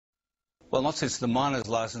Well, not since the miners'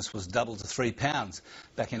 licence was doubled to £3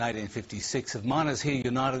 back in 1856 have miners here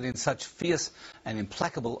united in such fierce and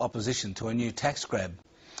implacable opposition to a new tax grab.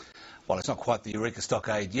 While it's not quite the Eureka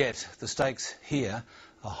stockade yet, the stakes here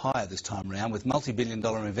are higher this time round, with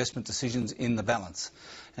multi-billion-dollar investment decisions in the balance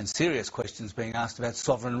and serious questions being asked about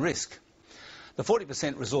sovereign risk. The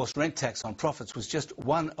 40% resource rent tax on profits was just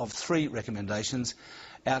one of 3 recommendations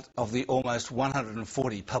out of the almost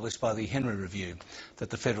 140 published by the Henry Review that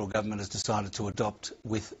the federal government has decided to adopt,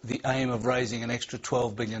 with the aim of raising an extra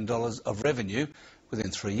 $12 billion of revenue within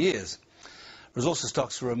 3 years. Resources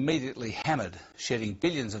stocks were immediately hammered, shedding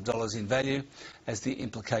billions of dollars in value as the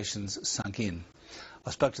implications sunk in.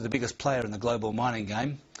 I spoke to the biggest player in the global mining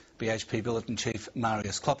game, BHP Billiton Chief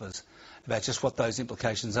Marius Kloppers, about just what those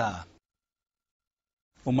implications are.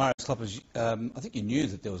 Well, Marius Kloppers, I think you knew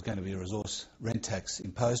that there was going to be a resource rent tax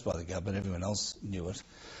imposed by the government. Everyone else knew it.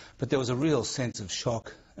 But there was a real sense of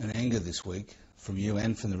shock and anger this week from you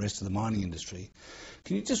and from the rest of the mining industry.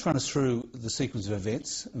 Can you just run us through the sequence of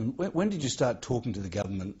events? I mean, when did you start talking to the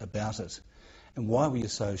government about it? And why were you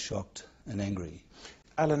so shocked and angry?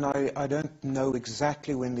 Alan, I don't know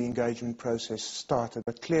exactly when the engagement process started,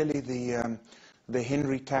 but clearly the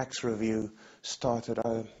Henry Tax Review started,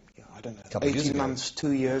 I don't know, 18 months,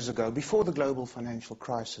 2 years ago, before the global financial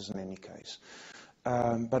crisis in any case.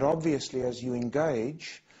 But obviously, as you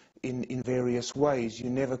engage in various ways,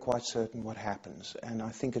 you're never quite certain what happens. And I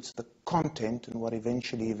think it's the content and what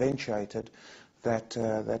eventually eventuated that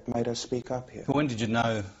made us speak up here. When did you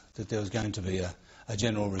know that there was going to be a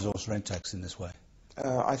general resource rent tax in this way?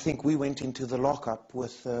 I think we went into the lockup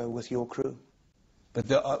with your crew.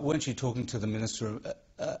 But weren't you talking to the Minister,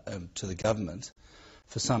 to the government,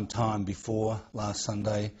 for some time before last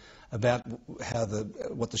Sunday about how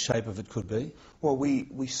what the shape of it could be? Well,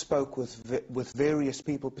 we spoke with various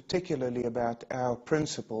people, particularly about our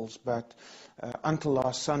principles, but until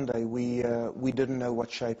last Sunday we didn't know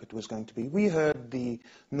what shape it was going to be. We heard the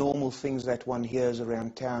normal things that one hears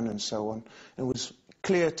around town and so on. It was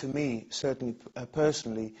clear to me, certainly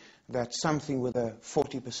personally, that something with a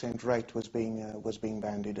 40% rate was being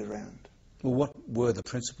bandied around. Well, what were the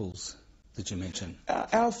principles that you mentioned?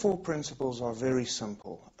 Our 4 principles are very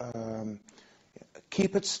simple.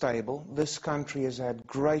 Keep it stable. This country has had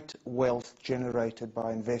great wealth generated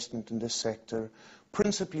by investment in this sector,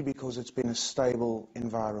 principally because it's been a stable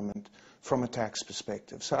environment from a tax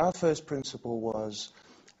perspective. So our first principle was,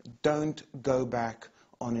 don't go back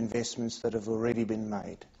on investments that have already been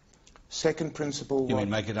made. Second principle was... You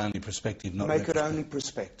mean make it only prospective, not Make it only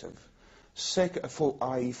prospective,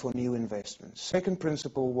 i.e. for new investments. Second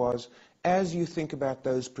principle was, as you think about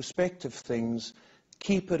those prospective things,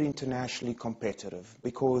 keep it internationally competitive,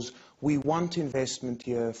 because we want investment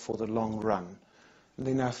here for the long run. And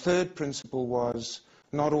then our third principle was,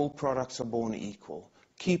 not all products are born equal.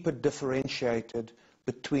 Keep it differentiated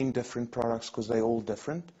between different products, because they're all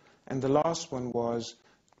different. And the last one was,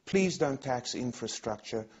 please don't tax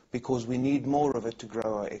infrastructure, because we need more of it to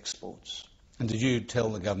grow our exports. And did you tell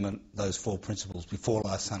the government those 4 principles before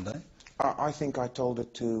last Sunday? I think I told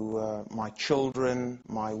it to my children,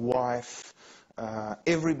 my wife,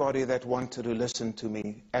 everybody that wanted to listen to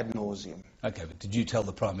me ad nauseum. Okay, but did you tell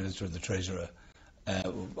the Prime Minister and the Treasurer,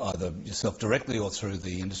 either yourself directly or through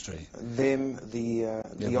the industry? Them,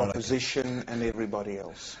 the opposition, and everybody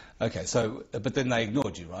else. Okay, so, but then they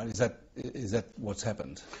ignored you, right? Is that what's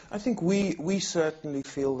happened? I think we certainly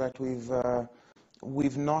feel that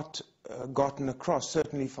we've not gotten across.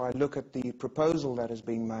 Certainly, if I look at the proposal that is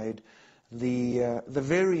being made, the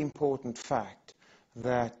very important fact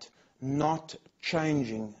that not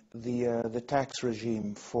changing the tax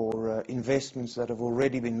regime for investments that have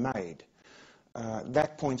already been made,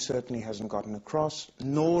 that point certainly hasn't gotten across,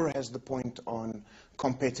 nor has the point on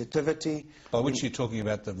competitivity. By which you're talking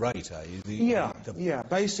about the rate, are you? Yeah.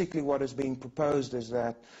 Basically what is being proposed is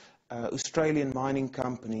that Australian mining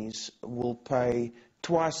companies will pay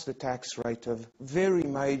twice the tax rate of very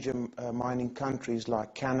major mining countries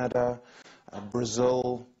like Canada,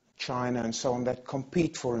 Brazil, China and so on, that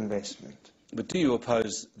compete for investment. But do you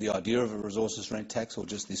oppose the idea of a resources rent tax, or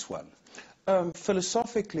just this one?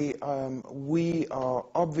 Philosophically, we are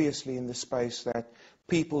obviously in the space that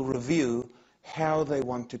people review how they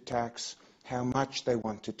want to tax, how much they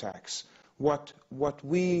want to tax. What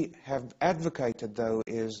we have advocated, though,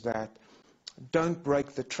 is that don't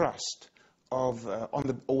break the trust of,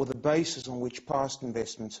 or the basis on which past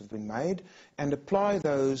investments have been made, and apply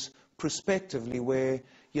those prospectively where,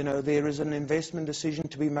 you know, there is an investment decision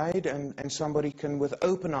to be made and somebody can, with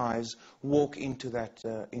open eyes, walk into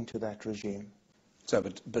that regime. So,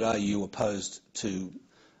 but are you opposed to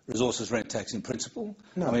resources rent tax in principle?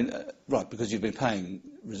 No. I mean, right, because you've been paying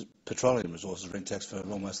petroleum resources rent tax for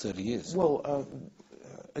almost 30 years. Well,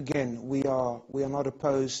 again, we are not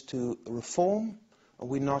opposed to reform.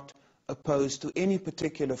 We're not opposed to any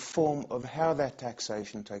particular form of how that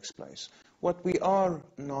taxation takes place. What we are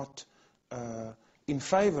not in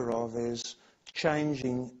favour of is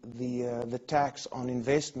changing the tax on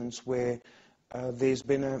investments where there's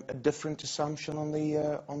been a different assumption on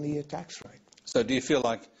the tax rate. So do you feel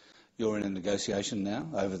like you're in a negotiation now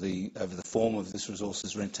over the form of this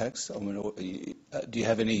resources rent tax? I mean, do you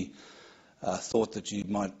have any thought that you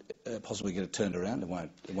might possibly get it turned around?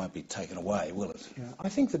 It won't be taken away, will it? Yeah, I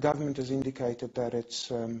think the government has indicated that its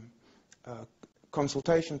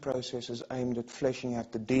consultation process is aimed at fleshing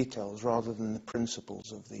out the details rather than the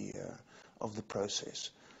principles of the process.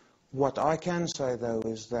 What I can say, though,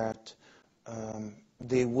 is that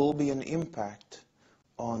there will be an impact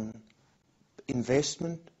on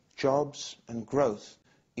investment, jobs and growth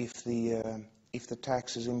if the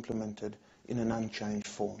tax is implemented in an unchanged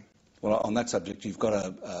form. Well, on that subject, you've got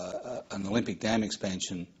an Olympic Dam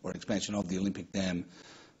expansion, or an expansion of the Olympic Dam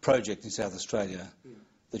project in South Australia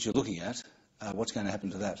that you're looking at. What's going to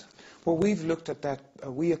happen to that? Well, we've looked at that.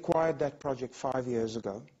 We acquired that project 5 years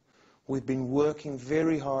ago. We've been working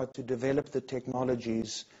very hard to develop the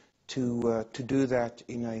technologies to do that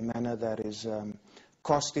in a manner that is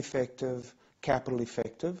cost-effective,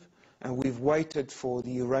 capital-effective, and we've waited for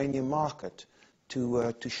the uranium market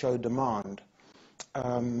to show demand.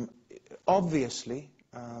 Obviously,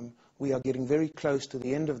 we are getting very close to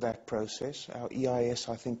the end of that process. Our EIS,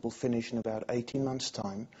 I think, will finish in about 18 months'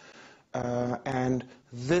 time. And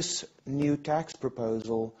this new tax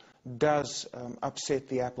proposal does upset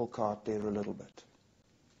the apple cart there a little bit.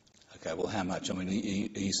 Okay, well, how much? I mean,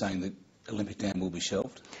 are you saying that Olympic Dam will be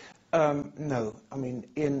shelved? No. I mean,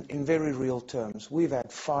 in very real terms, we've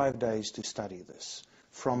had 5 days to study this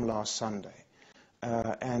from last Sunday.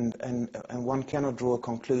 And one cannot draw a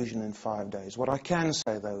conclusion in 5 days. What I can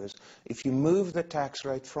say, though, is if you move the tax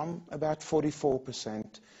rate from about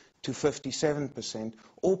 44% to 57%,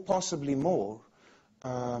 or possibly more,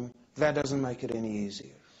 that doesn't make it any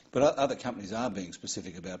easier. But other companies are being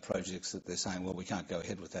specific about projects that they're saying, well, we can't go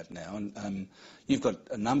ahead with that now. And you've got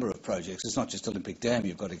a number of projects. It's not just Olympic Dam.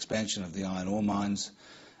 You've got expansion of the iron ore mines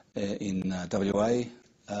in WA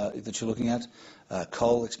that you're looking at,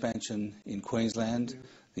 coal expansion in Queensland,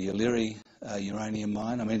 the Illyri uranium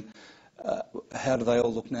mine. I mean, how do they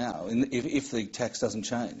all look now if the tax doesn't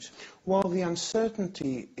change? While the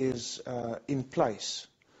uncertainty is in place,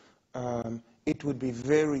 it would be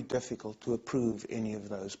very difficult to approve any of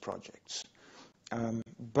those projects.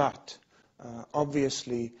 But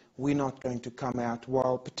obviously, we're not going to come out,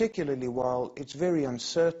 particularly while it's very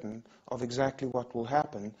uncertain of exactly what will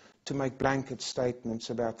happen, to make blanket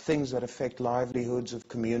statements about things that affect livelihoods of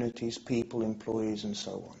communities, people, employees, and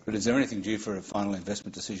so on. But is there anything due for a final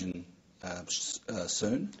investment decision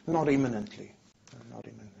soon? Not imminently. Not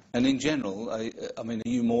imminently. And in general, I mean, are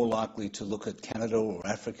you more likely to look at Canada or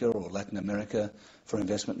Africa or Latin America for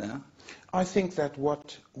investment now? I think that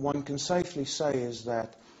what one can safely say is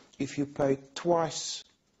that if you pay twice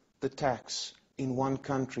the tax in one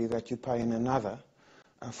country that you pay in another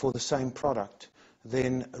for the same product,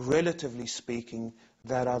 then relatively speaking,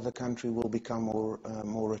 that other country will become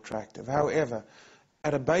more attractive. However,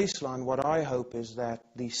 at a baseline, what I hope is that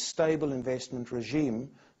the stable investment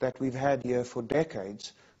regime that we've had here for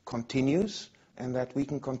decades continues, and that we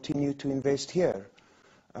can continue to invest here.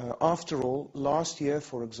 After all, last year,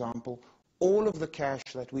 for example, all of the cash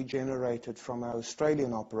that we generated from our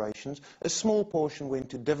Australian operations, a small portion went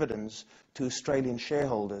to dividends to Australian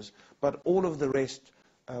shareholders, but all of the rest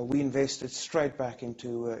we invested straight back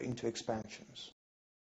into expansions.